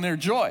pride and their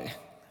joy.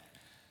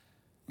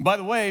 By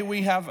the way,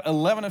 we have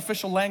 11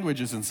 official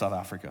languages in South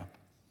Africa.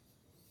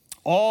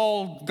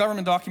 All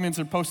government documents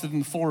are posted in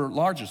the 4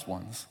 largest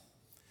ones.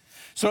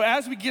 So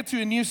as we get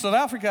to a new South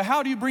Africa,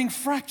 how do you bring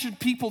fractured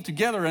people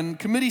together? And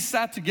committees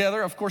sat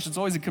together. Of course, it's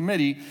always a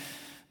committee.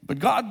 But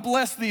God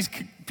bless these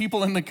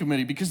people in the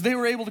committee because they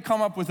were able to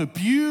come up with a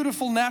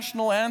beautiful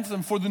national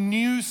anthem for the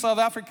new South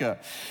Africa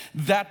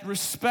that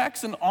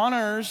respects and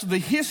honors the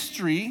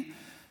history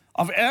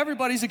of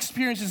everybody's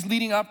experiences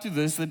leading up to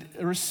this, that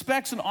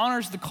respects and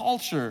honors the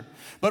culture,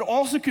 but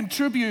also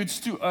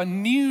contributes to a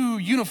new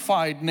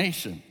unified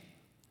nation.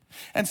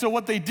 And so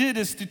what they did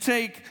is to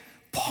take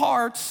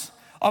parts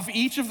of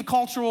each of the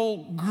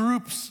cultural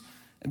groups,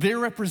 their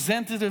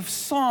representative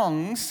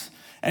songs.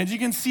 As you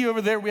can see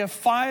over there, we have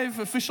 5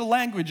 official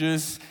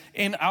languages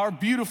in our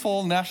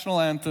beautiful national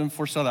anthem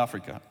for South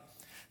Africa.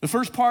 The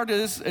first part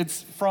is,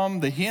 it's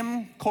from the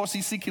hymn,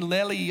 Nkosi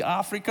Sikelel'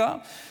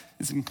 Afrika.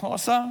 It's in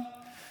Xhosa.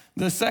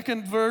 The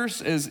second verse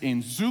is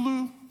in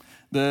Zulu.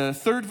 The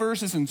third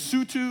verse is in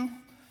Sotho.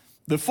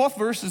 The fourth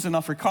verse is in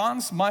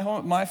Afrikaans,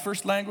 my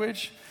first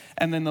language.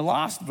 And then the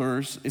last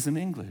verse is in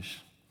English.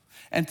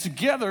 And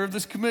together,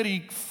 this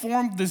committee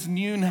formed this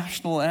new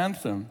national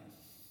anthem,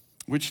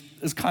 which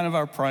is kind of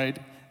our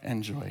pride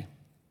and joy.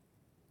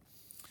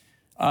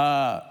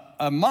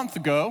 A month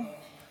ago,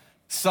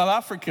 South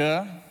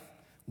Africa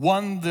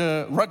won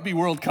the Rugby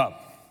World Cup.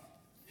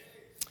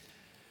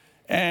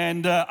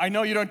 And I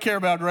know you don't care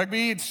about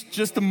rugby. It's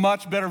just a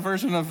much better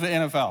version of the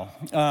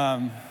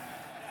NFL.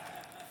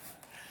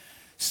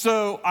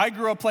 So I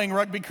grew up playing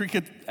rugby,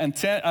 cricket, and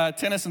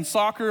tennis and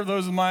soccer.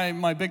 Those are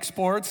my big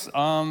sports.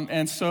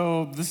 And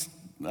so this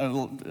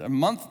a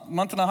month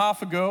and a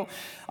half ago,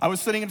 I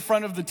was sitting in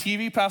front of the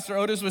TV. Pastor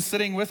Otis was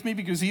sitting with me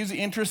because he was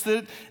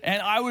interested,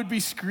 and I would be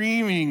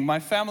screaming. My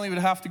family would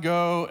have to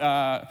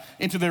go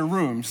into their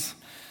rooms.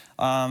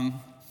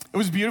 It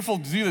was beautiful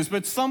to do this,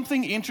 but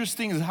something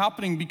interesting is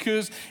happening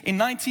because in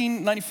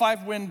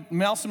 1995, when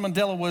Nelson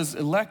Mandela was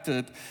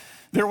elected,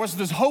 there was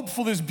this hope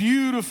for this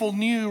beautiful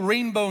new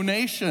rainbow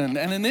nation,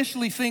 and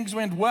initially things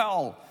went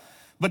well.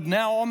 But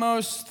now,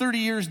 almost 30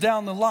 years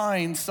down the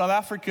line, South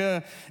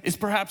Africa is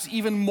perhaps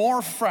even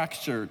more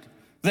fractured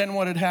than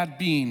what it had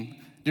been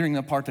during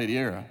the apartheid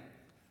era.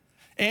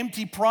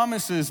 Empty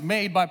promises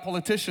made by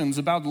politicians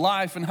about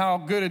life and how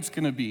good it's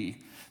going to be.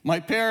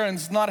 My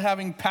parents not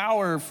having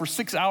power for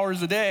 6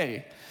 hours a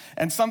day,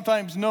 and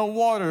sometimes no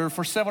water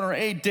for 7 or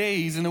 8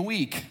 days in a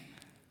week.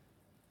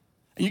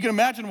 And you can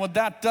imagine what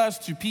that does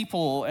to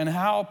people and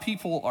how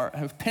people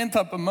have pent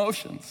up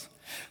emotions.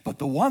 But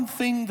the one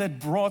thing that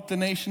brought the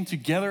nation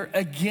together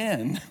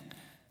again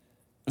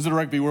is the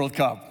Rugby World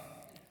Cup.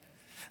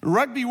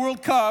 Rugby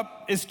World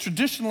Cup is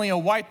traditionally a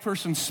white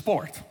person's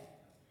sport.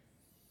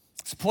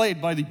 It's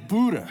played by the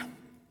Boeren.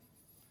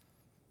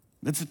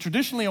 It's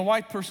traditionally a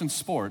white person's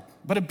sport.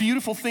 But a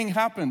beautiful thing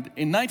happened.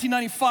 In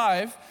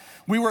 1995,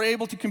 we were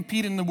able to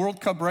compete in the World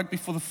Cup rugby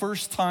for the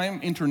first time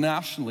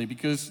internationally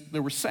because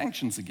there were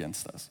sanctions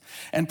against us.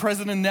 And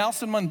President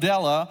Nelson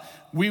Mandela,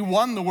 we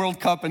won the World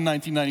Cup in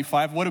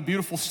 1995. What a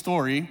beautiful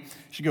story. You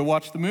should go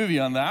watch the movie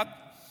on that.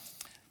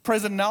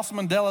 President Nelson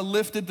Mandela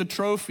lifted the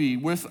trophy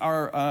with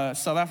our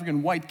South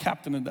African white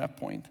captain at that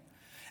point.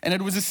 And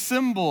it was a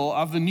symbol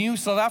of the new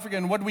South Africa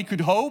and what we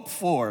could hope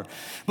for.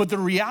 But the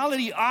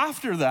reality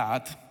after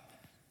that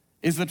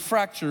is that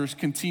fractures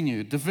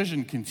continued,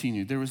 division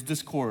continued. There was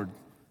discord,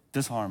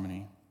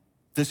 disharmony,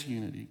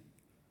 disunity.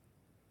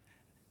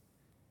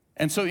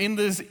 And so in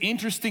this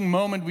interesting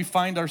moment we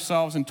find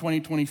ourselves in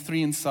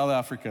 2023 in South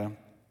Africa,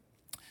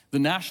 the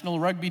national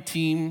rugby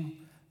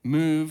team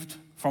moved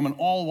from an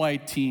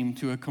all-white team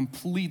to a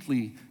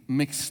completely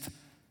mixed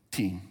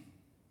team,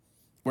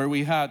 where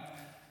we had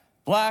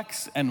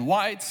blacks and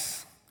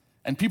whites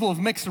and people of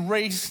mixed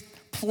race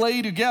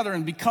play together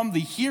and become the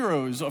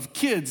heroes of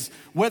kids,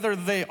 whether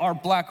they are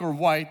black or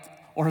white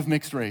or of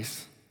mixed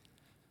race.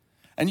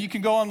 And you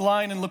can go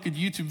online and look at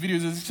YouTube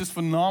videos. It's just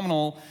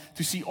phenomenal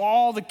to see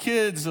all the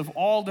kids of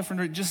all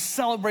different races just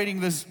celebrating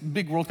this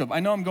big World Cup.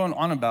 I know I'm going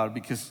on about it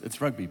because it's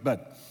rugby,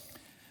 but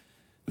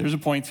there's a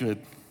point to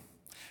it.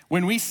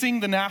 When we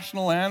sing the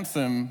national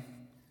anthem,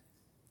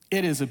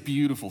 it is a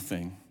beautiful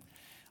thing.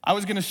 I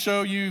was going to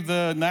show you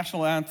the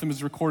national anthem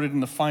is recorded in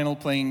the final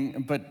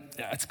playing, but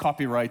it's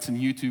copyrights and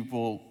YouTube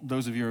will,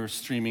 those of you who are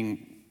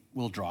streaming,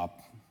 will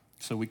drop.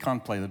 So we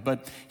can't play that.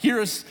 But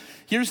here's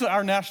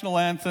our national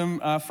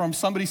anthem from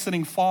somebody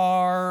sitting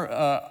far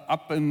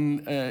up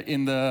in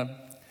the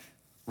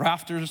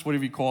rafters,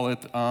 whatever you call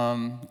it,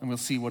 and we'll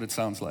see what it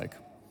sounds like.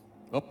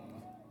 Oh,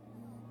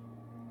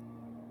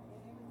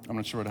 I'm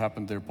not sure what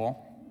happened there,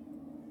 Paul.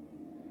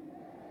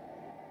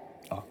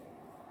 Oh.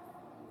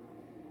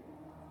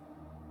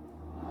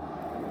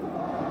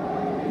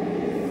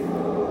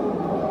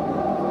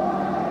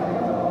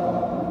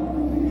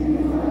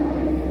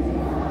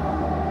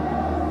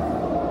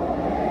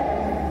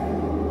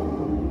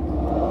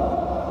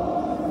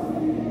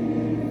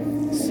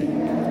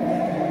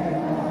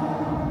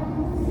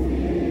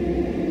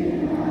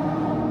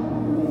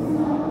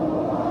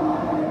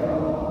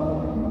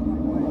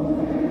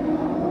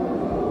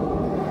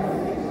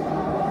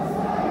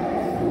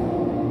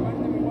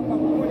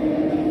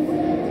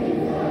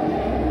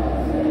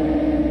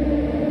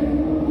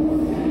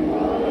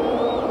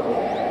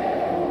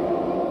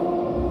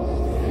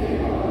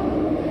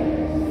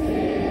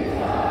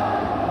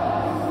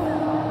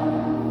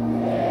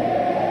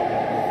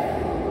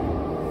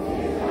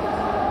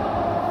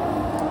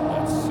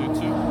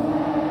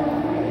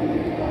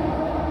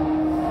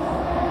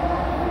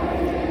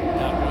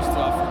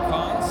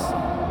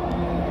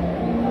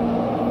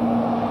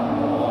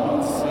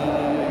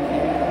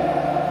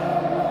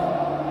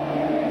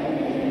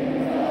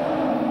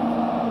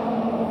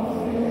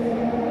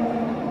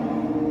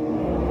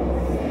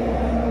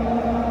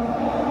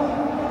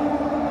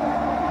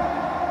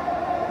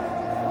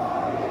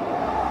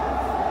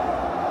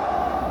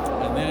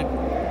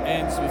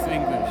 With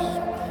English.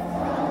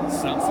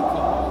 Sounds a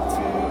call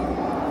to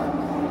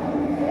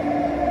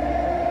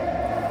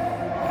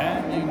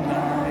and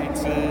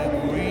united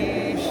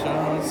we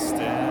shall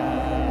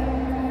stand.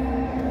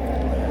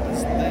 Let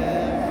us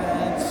live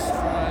and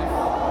strive.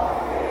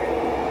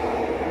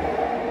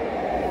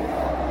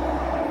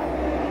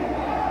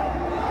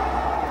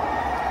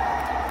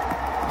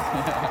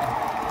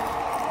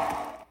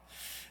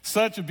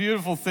 Such a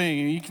beautiful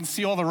thing. You can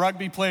see all the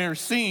rugby players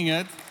singing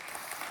it.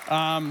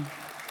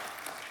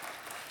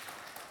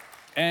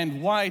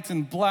 And white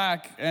and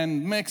black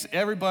and mixed,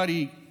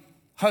 everybody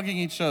hugging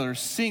each other,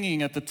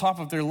 singing at the top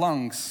of their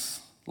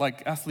lungs,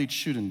 like athletes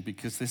shouldn't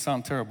because they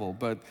sound terrible,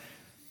 but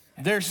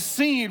they're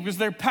singing because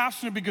they're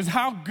passionate, because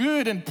how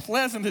good and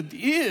pleasant it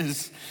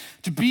is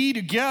to be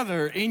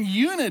together in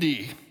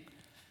unity,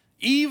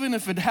 even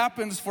if it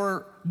happens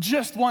for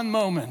just one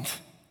moment.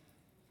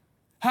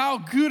 How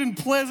good and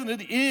pleasant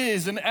it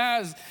is, and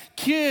as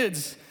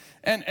kids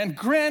and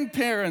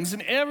grandparents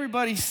and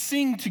everybody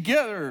sing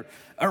together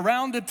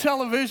around the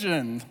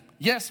television.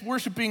 Yes,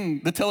 worshiping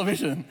the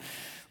television,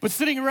 but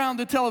sitting around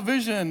the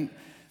television,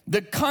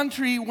 the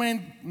country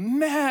went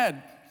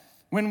mad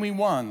when we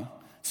won.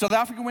 South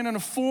Africa went on a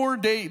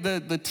 4-day,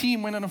 the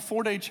team went on a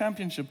 4-day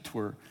championship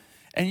tour.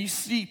 And you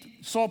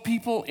saw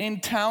people in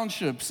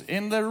townships,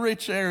 in the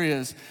rich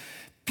areas,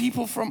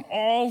 people from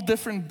all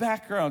different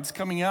backgrounds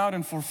coming out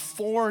and for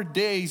 4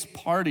 days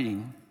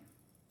partying.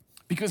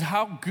 Because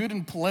how good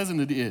and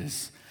pleasant it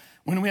is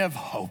when we have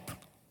hope.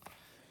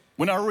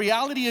 When our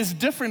reality is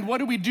different, what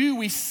do?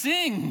 We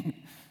sing.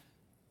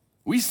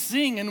 We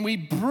sing and we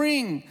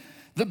bring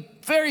the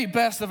very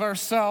best of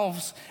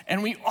ourselves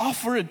and we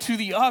offer it to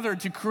the other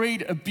to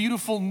create a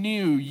beautiful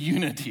new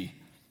unity.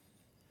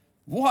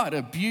 What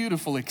a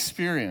beautiful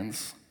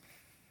experience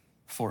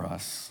for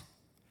us.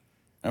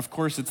 And of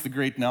course, it's the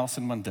great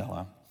Nelson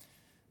Mandela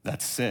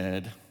that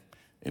said,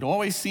 "It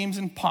always seems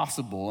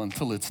impossible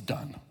until it's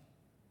done."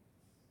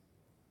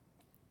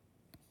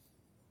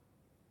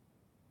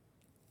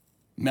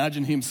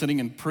 Imagine him sitting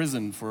in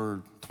prison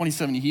for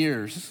 27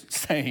 years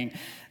saying,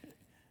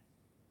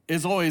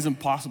 "It's always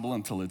impossible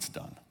until it's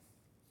done."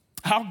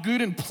 How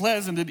good and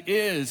pleasant it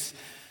is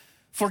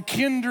for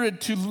kindred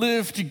to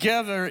live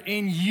together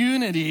in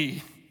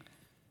unity.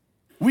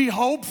 We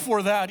hope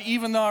for that,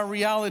 even though our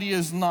reality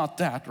is not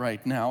that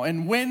right now.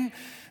 And when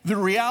the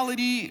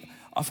reality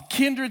of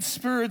kindred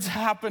spirits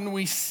happen,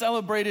 we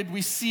celebrate it,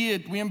 we see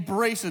it, we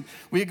embrace it,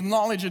 we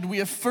acknowledge it,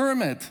 we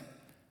affirm it.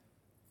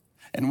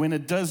 And when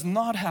it does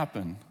not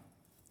happen,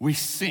 we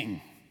sing.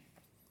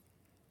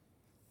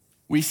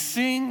 We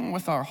sing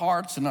with our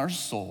hearts and our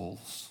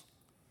souls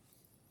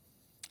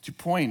to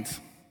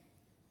point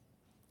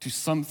to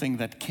something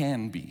that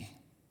can be.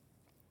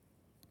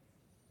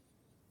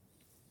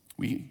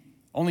 We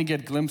only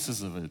get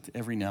glimpses of it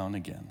every now and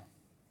again.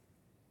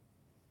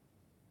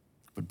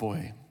 But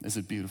boy, is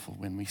it beautiful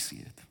when we see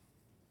it.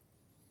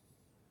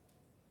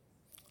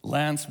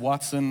 Lance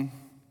Watson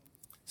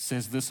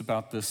says this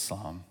about this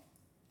psalm.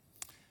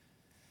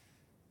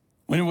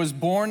 When it was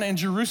born in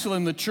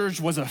Jerusalem, the church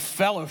was a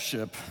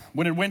fellowship.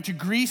 When it went to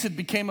Greece, it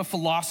became a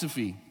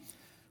philosophy.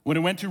 When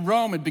it went to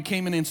Rome, it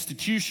became an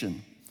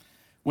institution.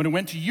 When it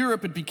went to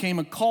Europe, it became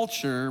a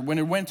culture. When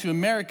it went to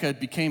America, it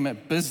became a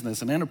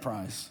business, an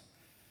enterprise.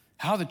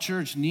 How the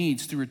church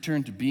needs to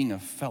return to being a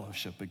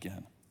fellowship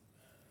again.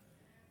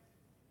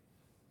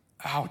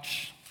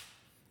 Ouch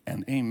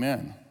and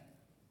amen.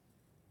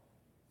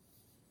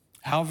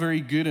 How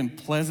very good and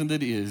pleasant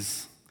it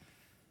is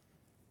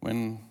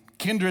when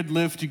kindred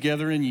live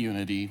together in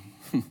unity.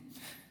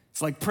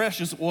 It's like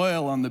precious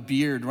oil on the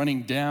beard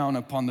running down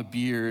upon the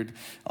beard,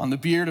 on the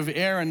beard of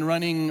Aaron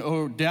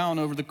running down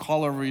over the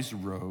collar of his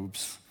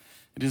robes.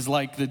 It is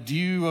like the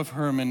dew of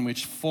Hermon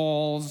which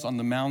falls on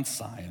the Mount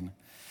Zion.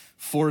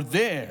 For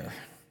there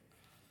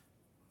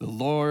the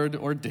Lord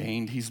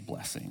ordained his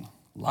blessing,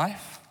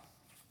 life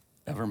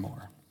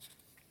evermore.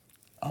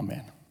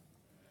 Amen.